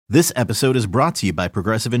This episode is brought to you by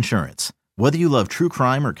Progressive Insurance. Whether you love true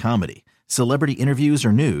crime or comedy, celebrity interviews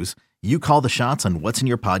or news, you call the shots on what's in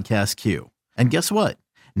your podcast queue. And guess what?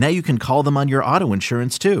 Now you can call them on your auto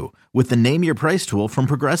insurance too with the Name Your Price tool from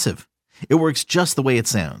Progressive. It works just the way it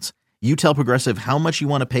sounds. You tell Progressive how much you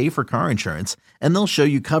want to pay for car insurance, and they'll show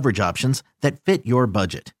you coverage options that fit your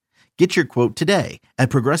budget. Get your quote today at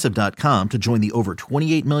Progressive.com to join the over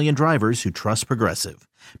 28 million drivers who trust Progressive.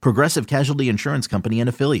 Progressive Casualty Insurance Company and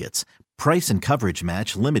Affiliates. Price and coverage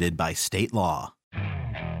match limited by state law.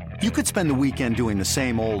 You could spend the weekend doing the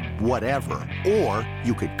same old whatever, or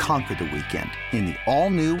you could conquer the weekend in the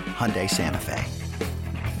all-new Hyundai Santa Fe.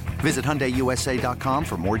 Visit HyundaiUSA.com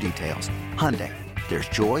for more details. Hyundai, there's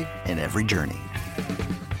joy in every journey.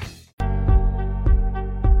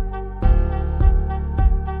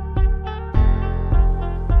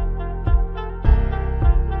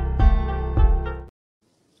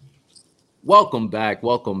 Welcome back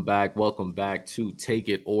to Take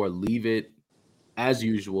It or Leave It. As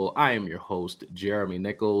usual, I am your host, Jeremy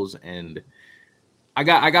Nichols, and I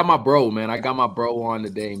got my bro, man. I got my bro on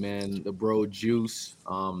today, man. The bro Juice.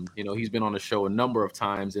 He's been on the show a number of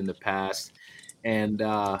times in the past, and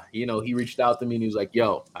he reached out to me and he was like,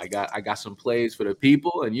 "Yo, I got some plays for the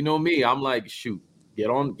people." And you know me, I'm like, "Shoot, get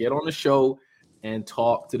on the show and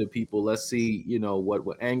talk to the people. Let's see,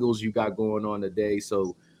 what angles you got going on today."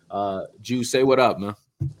 So. Juice, say what up, man.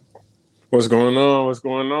 What's going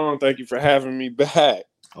on? Thank you for having me back.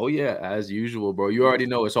 Oh yeah, as usual, bro. You already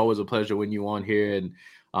know it's always a pleasure when you on here, and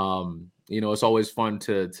it's always fun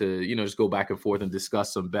to just go back and forth and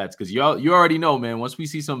discuss some bets, because you already know, man. Once we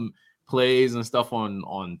see some plays and stuff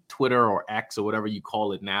on Twitter or X or whatever you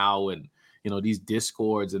call it now, and these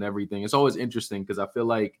discords and everything, it's always interesting because I feel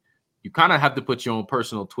like you kind of have to put your own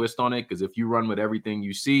personal twist on it, because if you run with everything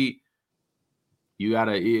you see,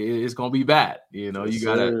 it's going to be bad.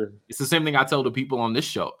 It's the same thing I tell the people on this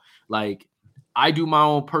show. Like, I do my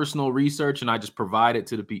own personal research and I just provide it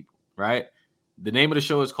to the people, right? The name of the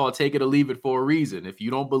show is called Take It or Leave It for a reason. If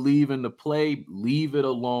you don't believe in the play, leave it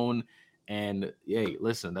alone. And hey,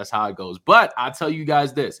 listen, that's how it goes. But I tell you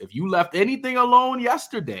guys this, if you left anything alone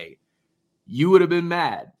yesterday, you would have been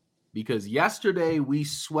mad, because yesterday we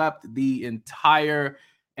swept the entire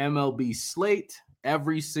MLB slate.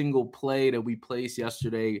 Every single play that we placed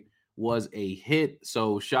yesterday was a hit.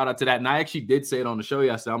 So shout out to that. And I actually did say it on the show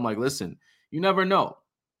yesterday. I'm like, listen, you never know.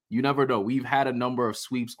 We've had a number of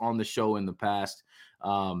sweeps on the show in the past,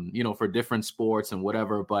 for different sports and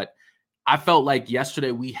whatever. But I felt like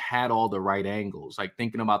yesterday we had all the right angles, like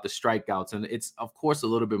thinking about the strikeouts. And it's, of course, a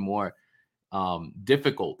little bit more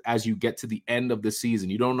difficult as you get to the end of the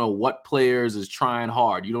season. You don't know what players is trying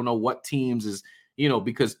hard. You don't know what teams is,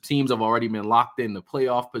 because teams have already been locked in the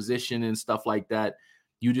playoff position and stuff like that.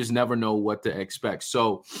 You just never know what to expect.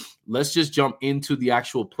 So let's just jump into the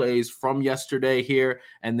actual plays from yesterday here.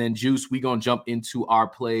 And then, Juice, we're going to jump into our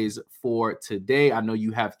plays for today. I know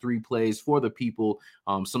you have 3 plays for the people,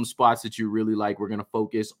 some spots that you really like. We're going to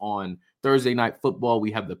focus on Thursday night football.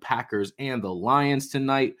 We have the Packers and the Lions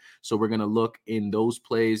tonight. So we're going to look in those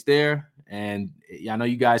plays there. And I know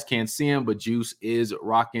you guys can't see him, but Juice is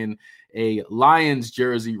rocking a Lions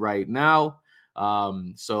jersey right now.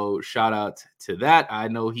 So shout out to that. I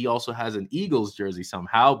know he also has an Eagles jersey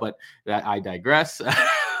somehow, but I digress. We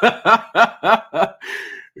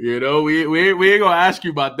ain't gonna ask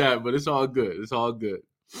you about that, but it's all good.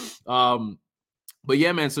 But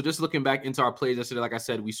yeah, man, so just looking back into our plays yesterday, like I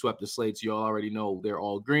said, we swept the slates. You all already know they're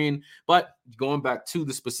all green. But going back to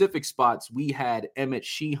the specific spots, we had Emmett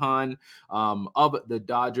Sheehan of the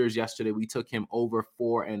Dodgers yesterday. We took him over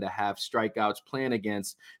 4.5 strikeouts playing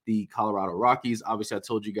against the Colorado Rockies. Obviously, I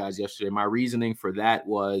told you guys yesterday, my reasoning for that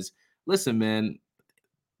was, listen, man,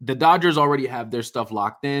 the Dodgers already have their stuff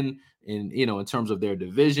locked in terms of their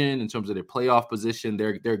division, in terms of their playoff position,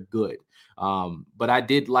 they're good. But I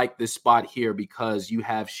did like this spot here because you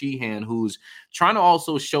have Sheehan, who's trying to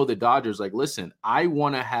also show the Dodgers, like, listen, I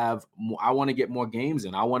want to get more games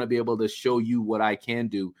in. I want to be able to show you what I can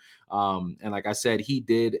do. And like I said, he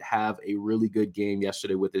did have a really good game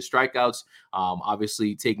yesterday with his strikeouts,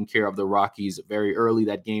 obviously taking care of the Rockies very early.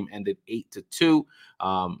 That game ended 8-2.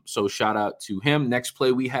 So shout out to him. Next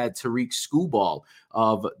play, we had Tariq Skubal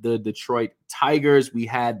of the Detroit Tigers. We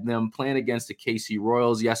had them playing against the KC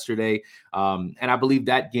Royals yesterday. And I believe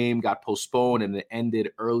that game got postponed and it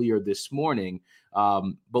ended earlier this morning.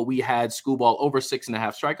 But we had Skubal over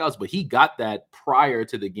 6.5 strikeouts, but he got that prior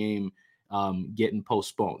to the game getting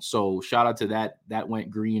postponed. So shout out to that. That went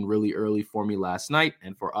green really early for me last night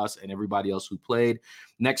and for us and everybody else who played.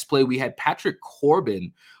 Next play, we had Patrick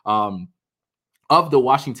Corbin of the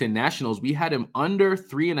Washington Nationals, we had him under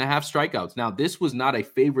 3.5 strikeouts. Now, this was not a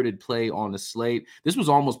favorited play on the slate. This was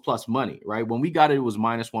almost plus money, right? When we got it, it was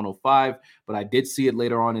minus 105, but I did see it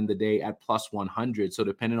later on in the day at plus 100. So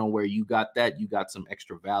depending on where you got that, you got some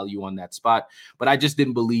extra value on that spot. But I just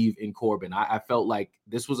didn't believe in Corbin. I felt like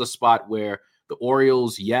this was a spot where the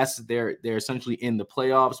Orioles, yes, they're essentially in the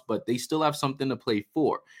playoffs, but they still have something to play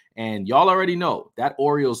for. And y'all already know that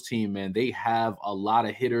Orioles team, man, they have a lot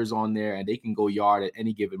of hitters on there and they can go yard at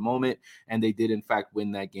any given moment. And they did, in fact,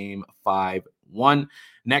 win that game 5-1.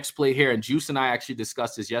 Next play here, and Juice and I actually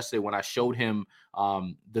discussed this yesterday when I showed him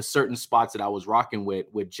the certain spots that I was rocking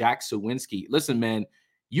with Jack Sawinski. Listen, man,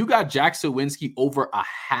 you got Jack Sawinski over a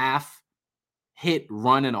half hit,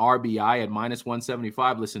 run, and RBI at minus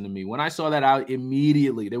 175. Listen to me. When I saw that out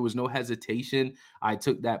immediately, there was no hesitation. I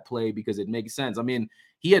took that play because it makes sense. I mean,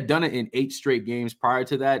 he had done it in 8 straight games prior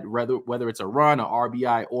to that, whether it's a run, a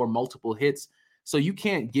RBI, or multiple hits. So you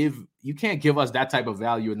can't give us that type of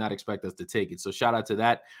value and not expect us to take it. So shout out to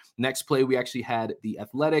that. Next play, we actually had the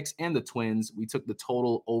Athletics and the Twins. We took the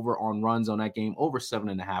total over on runs on that game, over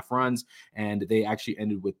 7.5 runs, and they actually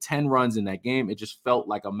ended with 10 runs in that game. It just felt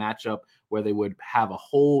like a matchup where they would have a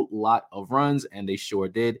whole lot of runs, and they sure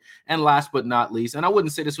did. And last but not least, and I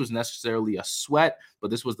wouldn't say this was necessarily a sweat, but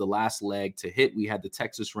this was the last leg to hit. We had the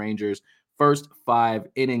Texas Rangers first 5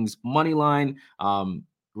 innings money line.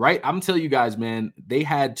 Right, I'm telling you guys, man, they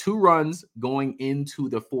had 2 runs going into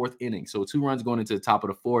the 4th inning. So 2 runs going into the top of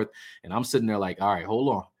the 4th. And I'm sitting there like, all right, hold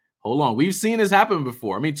on. We've seen this happen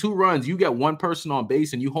before. I mean, 2 runs, you get 1 person on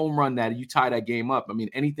base and you home run that and you tie that game up. I mean,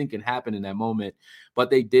 anything can happen in that moment. But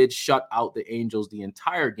they did shut out the Angels the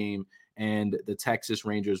entire game. And the Texas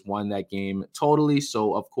Rangers won that game totally.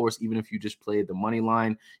 So, of course, even if you just played the money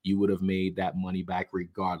line, you would have made that money back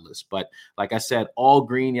regardless. But like I said, all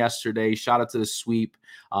green yesterday. Shout out to the sweep.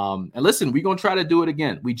 And listen, we're going to try to do it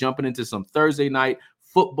again. We jumping into some Thursday night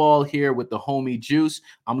football here with the homie Juice.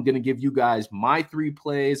 I'm going to give you guys my 3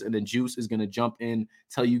 plays, and then Juice is going to jump in,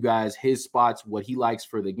 tell you guys his spots, what he likes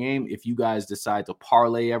for the game. If you guys decide to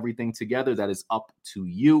parlay everything together, that is up to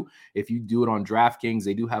you. If you do it on DraftKings,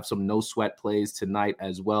 they do have some no sweat plays tonight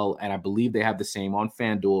as well, and I believe they have the same on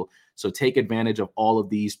FanDuel. So take advantage of all of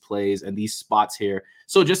these plays and these spots here.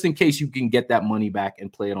 So just in case you can get that money back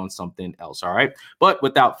and play it on something else, all right? But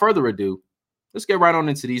without further ado, let's get right on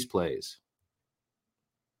into these plays.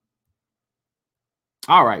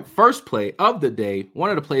 All right, first play of the day, one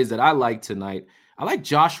of the plays that I like tonight. I like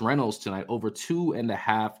Josh Reynolds tonight over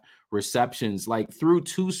 2.5 receptions, like through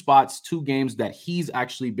 2 spots, 2 games that he's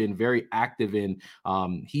actually been very active in.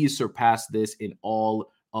 He's surpassed this in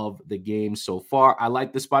all of the games so far. I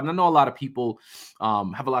like this spot. And I know a lot of people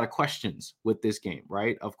have a lot of questions with this game,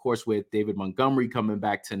 right? Of course, with David Montgomery coming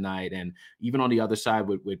back tonight, and even on the other side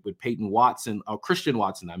with Peyton Watson, or Christian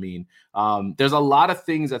Watson, I mean, there's a lot of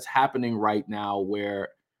things that's happening right now where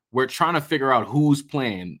we're trying to figure out who's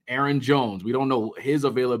playing. Aaron Jones, we don't know his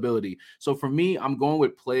availability. So for me, I'm going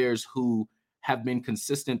with players who have been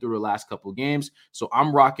consistent through the last couple of games. So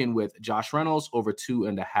I'm rocking with Josh Reynolds over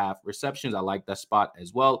 2.5 receptions. I like that spot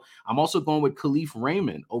as well. I'm also going with Khalif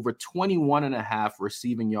Raymond over 21.5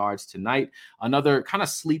 receiving yards tonight. Another kind of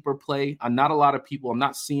sleeper play. Not a lot of people, I'm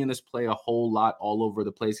not seeing this play a whole lot all over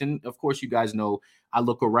the place. And of course, you guys know I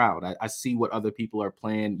look around. I see what other people are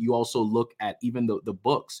playing. You also look at even the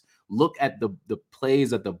books. Look at the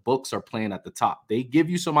plays that the books are playing at the top. They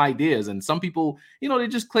give you some ideas. And some people, they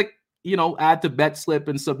just click, add to bet slip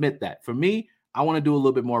and submit that. For me, I want to do a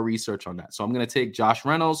little bit more research on that. So I'm going to take Josh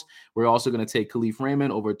Reynolds. We're also going to take Khalif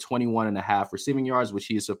Raymond over 21.5 receiving yards, which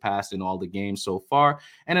he has surpassed in all the games so far.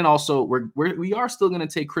 And then also we are still going to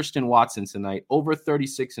take Christian Watson tonight over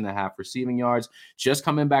 36.5 receiving yards, just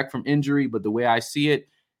coming back from injury. But the way I see it,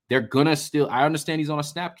 they're going to still, I understand he's on a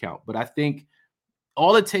snap count, but I think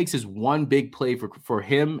all it takes is one big play for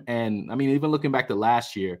him. And I mean, even looking back to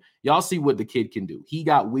last year, y'all see what the kid can do. He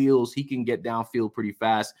got wheels. He can get downfield pretty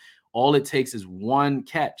fast. All it takes is one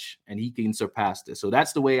catch and he can surpass this. So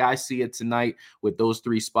that's the way I see it tonight with those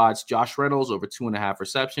 3 spots. Josh Reynolds over 2.5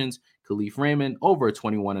 receptions, Khalif Raymond over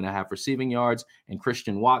 21.5 receiving yards, and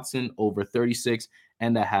Christian Watson over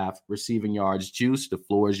 36.5 receiving yards. Juice, the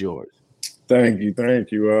floor is yours. Thank you.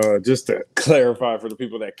 Just to clarify for the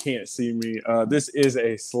people that can't see me, this is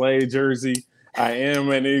a Slay jersey. I am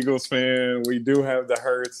an Eagles fan. We do have the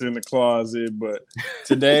Hurts in the closet, but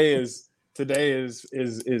today is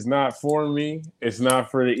not for me. It's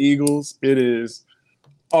not for the Eagles. It is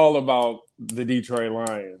all about the Detroit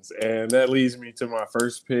Lions, and that leads me to my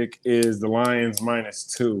first pick is the Lions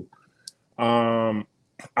 -2.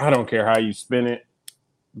 I don't care how you spin it.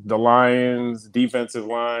 The Lions' defensive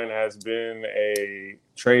line has been a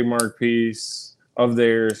trademark piece of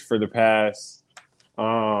theirs for the past,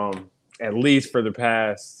 at least for the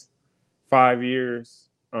past 5 years.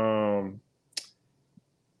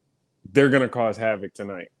 They're going to cause havoc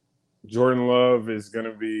tonight. Jordan Love is going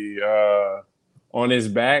to be on his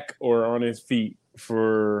back or on his feet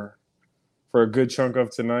for a good chunk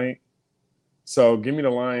of tonight. So give me the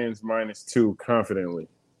Lions -2 confidently.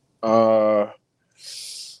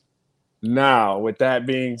 Now, with that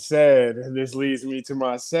being said, this leads me to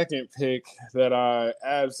my second pick that I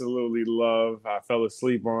absolutely love. I fell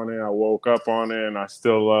asleep on it. I woke up on it, and I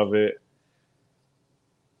still love it.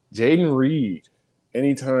 Jaden Reed,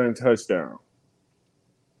 anytime touchdown.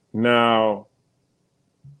 Now,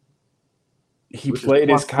 he played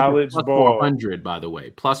his college plus ball. 400, by the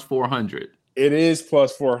way, plus 400. It is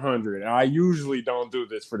plus 400. I usually don't do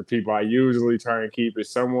this for the people. I usually try and keep it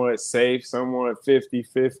somewhat safe, somewhat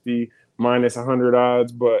 50-50, minus 100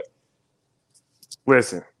 odds. But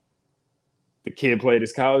listen, the kid played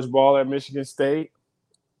his college ball at Michigan State.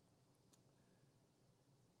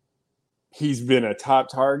 He's been a top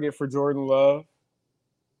target for Jordan Love.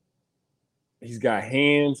 He's got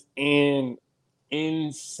hands and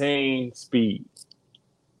insane speed.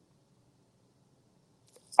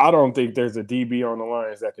 I don't think there's a DB on the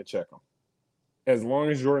Lions that can check him. As long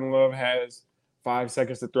as Jordan Love has 5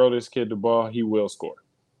 seconds to throw this kid the ball, he will score.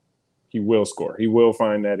 He will score. He will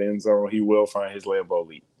find that end zone. He will find his Lambeau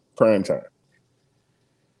lead. Prime time.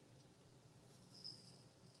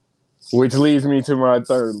 Which leads me to my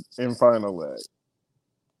third and final leg.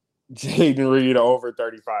 Jaden Reed over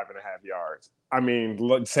 35.5 yards. I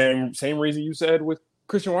mean, same reason you said with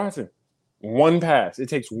Christian Watson. One pass. It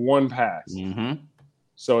takes one pass. Mm-hmm.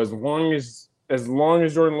 So as long as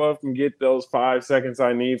Jordan Love can get those 5 seconds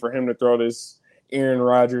I need for him to throw this Aaron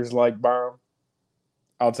Rodgers-like bomb,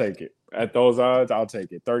 I'll take it. At those odds, I'll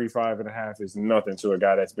take it. 35.5 is nothing to a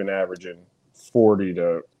guy that's been averaging 40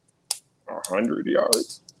 to 100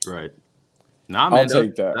 yards. Right. Nah, man, I'll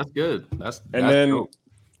take that. That's good. That's then dope.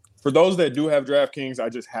 For those that do have DraftKings, I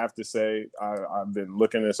just have to say I've been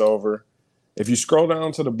looking this over. If you scroll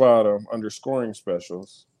down to the bottom under scoring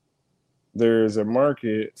specials, there's a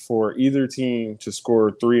market for either team to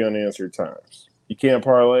score 3 unanswered times. You can't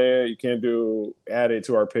parlay it. You can't add it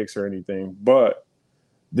to our picks or anything. But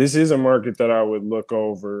this is a market that I would look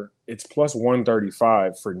over. It's plus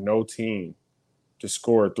 135 for no team to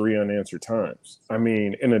score 3 unanswered times. I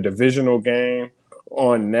mean, in a divisional game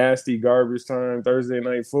on nasty garbage time, Thursday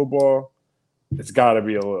night football, it's got to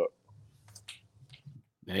be a look.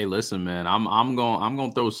 Hey, listen, man, I'm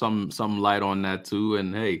going to throw some light on that too.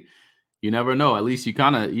 And hey, you never know. At least you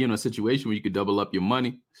kind of, in a situation where you could double up your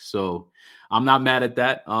money. So I'm not mad at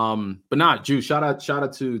that. But not Juice. Shout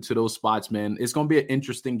out to those spots, man. It's gonna be an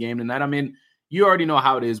interesting game tonight. I mean, you already know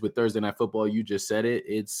how it is with Thursday night football. You just said it.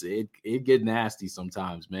 It get nasty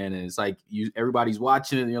sometimes, man. And it's like everybody's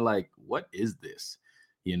watching it and you're like, what is this?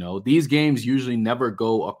 These games usually never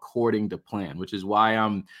go according to plan, which is why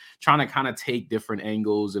I'm trying to kind of take different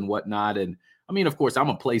angles and whatnot. And I mean, of course, I'm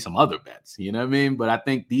gonna play some other bets, you know what I mean? But I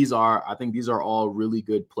think these are all really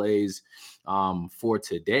good plays for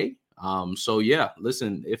today. So yeah,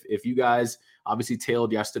 listen, if you guys obviously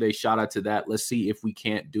tailed yesterday, shout out to that. Let's see if we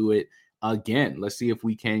can't do it again. Let's see if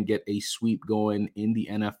we can get a sweep going in the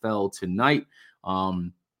NFL tonight.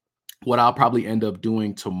 What I'll probably end up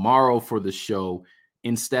doing tomorrow for the show,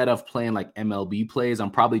 instead of playing like MLB plays,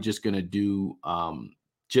 I'm probably just gonna do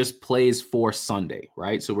just plays for Sunday,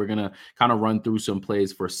 right? So we're going to kind of run through some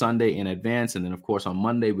plays for Sunday in advance. And then, of course, on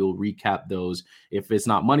Monday, we'll recap those. If it's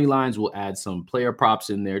not money lines, we'll add some player props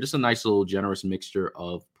in there. Just a nice little generous mixture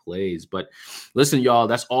of plays. But listen, y'all,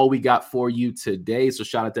 that's all we got for you today. So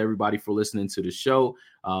shout out to everybody for listening to the show.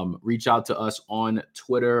 Reach out to us on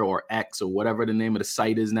Twitter or X or whatever the name of the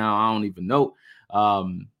site is now. I don't even know.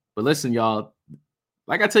 But listen, y'all,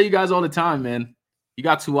 like I tell you guys all the time, man, you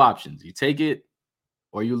got 2 options. You take it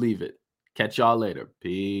or you leave it. Catch y'all later.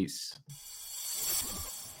 Peace.